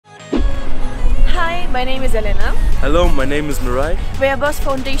my name is Elena. Hello, my name is Miray. We are both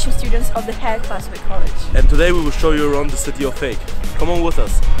foundation students of the Hague Pathway College. And today we will show you around the city of Hague. Come on with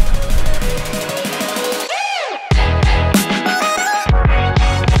us.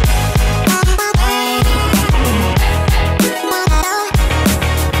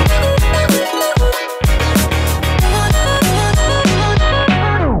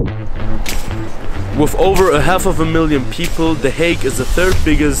 With over 500,000 people, The Hague is the third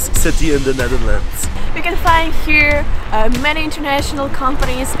biggest city in the Netherlands. We can find here many international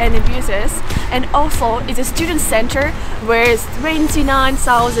companies and businesses, and also it's a student center where it's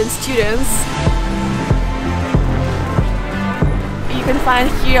 29,000 students. You can find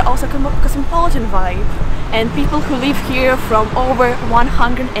here also cosmopolitan vibe and people who live here from over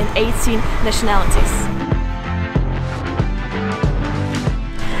 118 nationalities.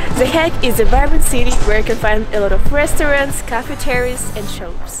 The Hague is a vibrant city where you can find a lot of restaurants, cafeterias and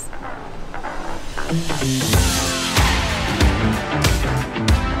shops.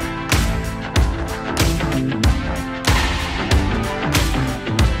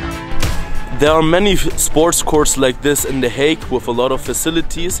 There are many sports courts like this in The Hague with a lot of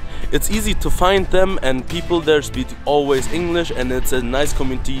facilities. It's easy to find them and people there speak always English, and it's a nice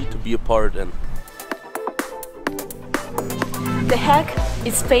community to be a part in. The Hague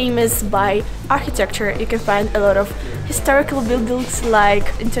is famous by architecture. You can find a lot of historical buildings like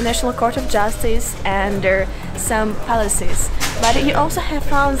International Court of Justice and some palaces. But you also have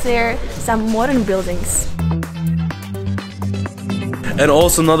found there some modern buildings. And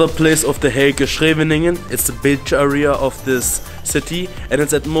also another place of The Hague is Scheveningen. It's the beach area of this city and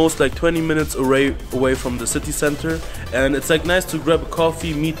it's at most like 20 minutes away from the city center. And it's like nice to grab a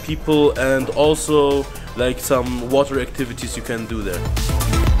coffee, meet people, and also like some water activities you can do there.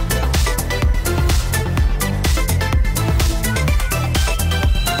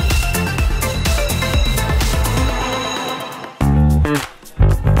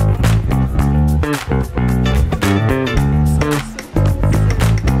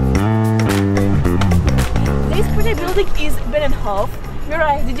 This pretty building is Binnenhof.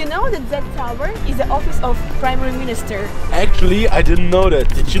 Miray, did you know that that tower is the office of Prime Minister? Actually, I didn't know that.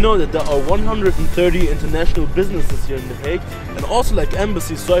 Did you know that there are 130 international businesses here in The Hague and also like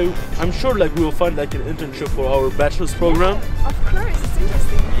embassies? So I'm sure like we will find like an internship for our bachelor's program. Yeah, of course, it's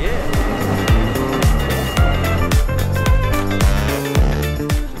interesting. Yeah.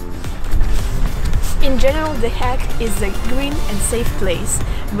 In general, The Hague is a green and safe place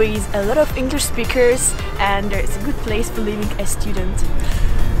with a lot of English speakers, and it's a good place for living as a student.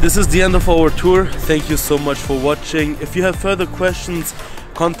 This is the end of our tour. Thank you so much for watching. If you have further questions,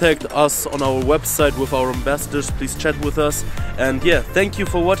 contact us on our website with our ambassadors. Please chat with us. And yeah, thank you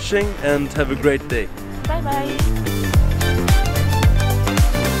for watching and have a great day. Bye bye.